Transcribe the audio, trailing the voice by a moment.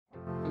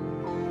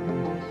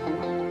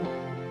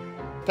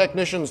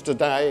Technicians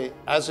today,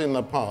 as in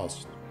the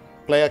past,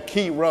 play a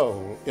key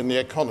role in the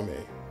economy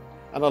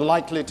and are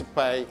likely to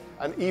play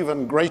an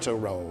even greater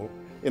role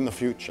in the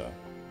future.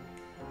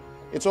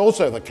 It's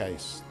also the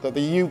case that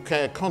the UK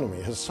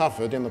economy has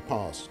suffered in the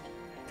past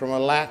from a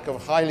lack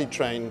of highly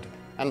trained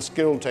and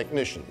skilled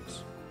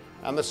technicians,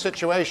 and the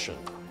situation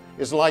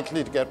is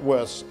likely to get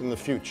worse in the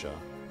future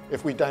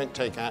if we don't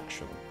take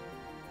action.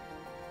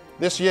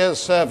 This year's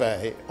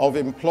survey of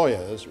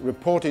employers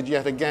reported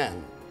yet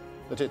again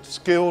that it's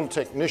skilled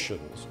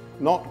technicians,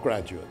 not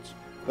graduates,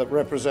 that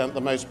represent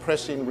the most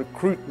pressing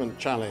recruitment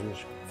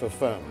challenge for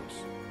firms.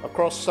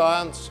 Across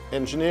science,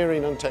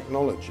 engineering and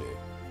technology,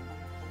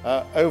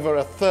 over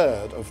a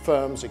third of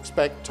firms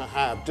expect to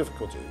have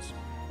difficulties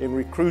in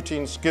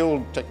recruiting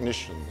skilled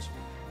technicians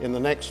in the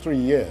next 3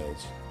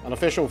 years, and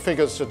official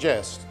figures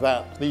suggest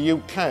that the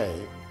UK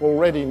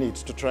already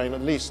needs to train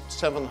at least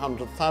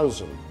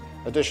 700,000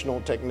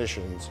 additional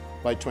technicians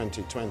by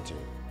 2020.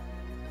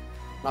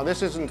 Now,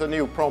 this isn't a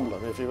new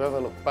problem. If you ever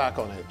look back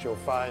on it, you'll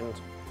find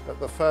that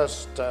the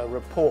first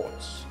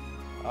reports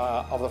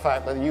of the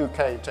fact that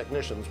UK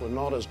technicians were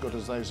not as good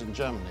as those in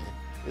Germany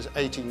is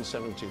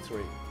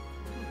 1873.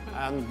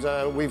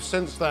 And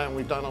since then,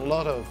 we've done a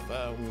lot of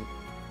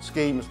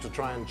schemes to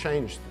try and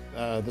change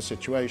the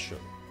situation.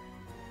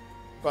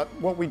 But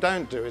what we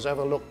don't do is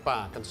ever look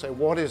back and say,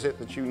 what is it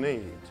that you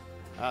need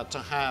to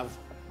have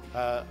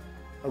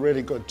a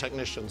really good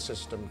technician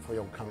system for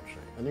your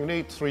country? And you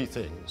need three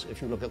things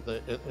if you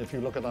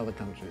look at other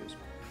countries.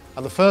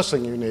 And the first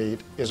thing you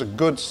need is a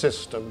good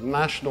system,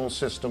 national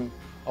system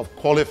of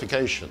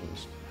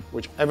qualifications,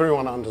 which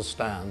everyone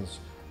understands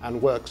and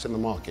works in the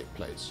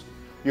marketplace.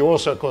 You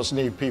also, of course,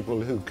 need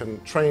people who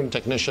can train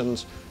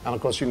technicians, and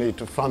of course you need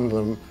to fund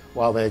them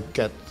while they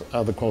get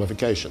the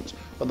qualifications.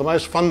 But the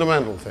most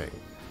fundamental thing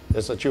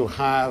is that you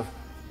have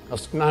a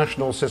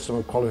national system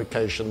of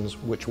qualifications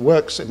which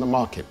works in the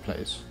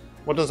marketplace.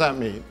 What does that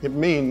mean? It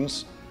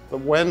means that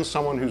when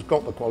someone who's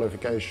got the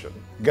qualification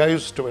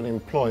goes to an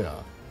employer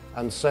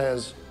and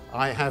says,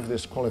 I have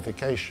this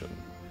qualification,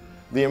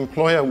 the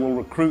employer will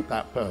recruit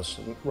that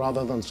person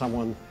rather than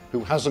someone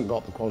who hasn't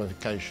got the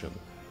qualification,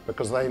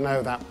 because they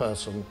know that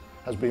person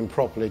has been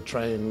properly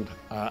trained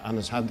and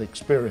has had the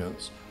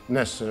experience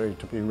necessary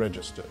to be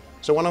registered.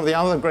 So one of the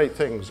other great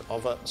things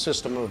of a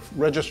system of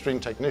registering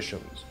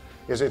technicians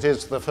is it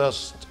is the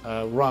first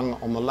rung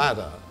on the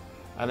ladder,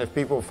 and if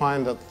people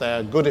find that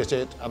they're good at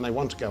it and they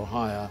want to go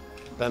higher,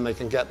 then they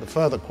can get the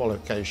further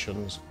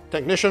qualifications.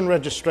 Technician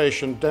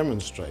registration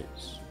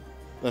demonstrates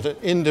that an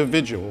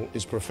individual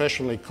is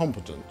professionally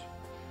competent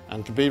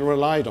and can be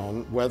relied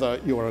on whether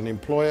you are an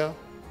employer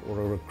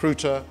or a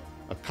recruiter,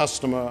 a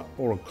customer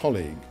or a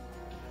colleague.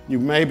 You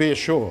may be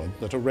assured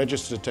that a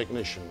registered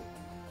technician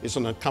is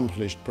an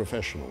accomplished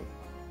professional.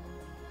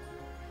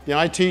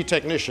 The IT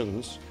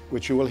technicians,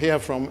 which you will hear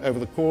from over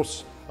the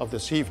course of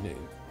this evening,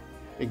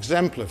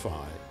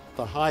 exemplify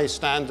the high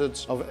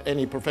standards of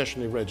any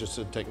professionally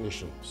registered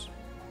technicians.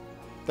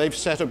 They've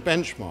set a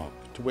benchmark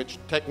to which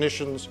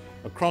technicians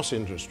across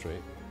industry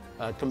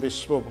can be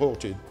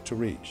supported to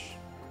reach.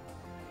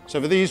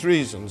 So for these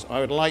reasons, I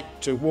would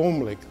like to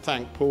warmly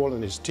thank Paul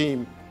and his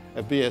team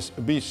at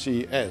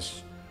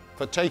BCS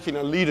for taking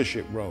a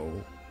leadership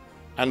role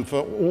and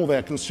for all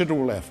their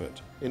considerable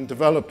effort in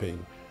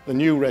developing the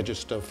new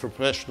register for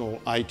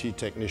professional IT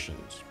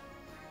technicians.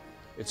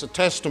 It's a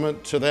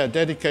testament to their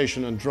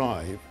dedication and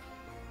drive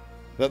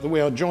that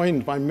we are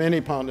joined by many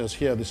partners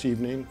here this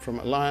evening, from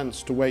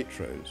Alliance to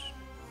Waitrose.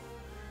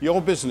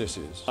 Your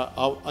businesses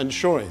are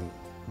ensuring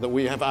that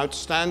we have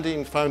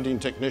outstanding founding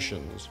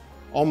technicians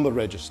on the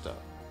register.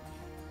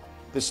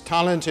 This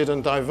talented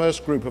and diverse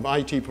group of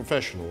IT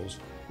professionals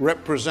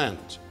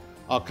represent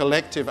our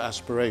collective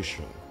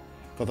aspiration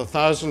for the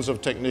thousands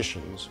of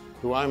technicians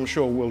who I'm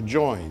sure will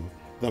join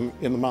them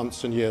in the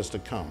months and years to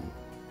come.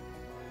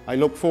 I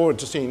look forward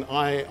to seeing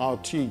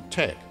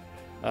RITTech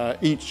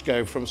each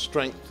go from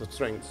strength to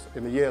strength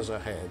in the years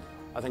ahead.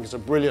 I think it's a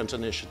brilliant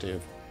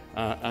initiative,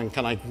 and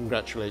can I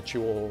congratulate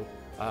you all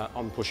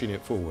on pushing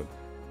it forward.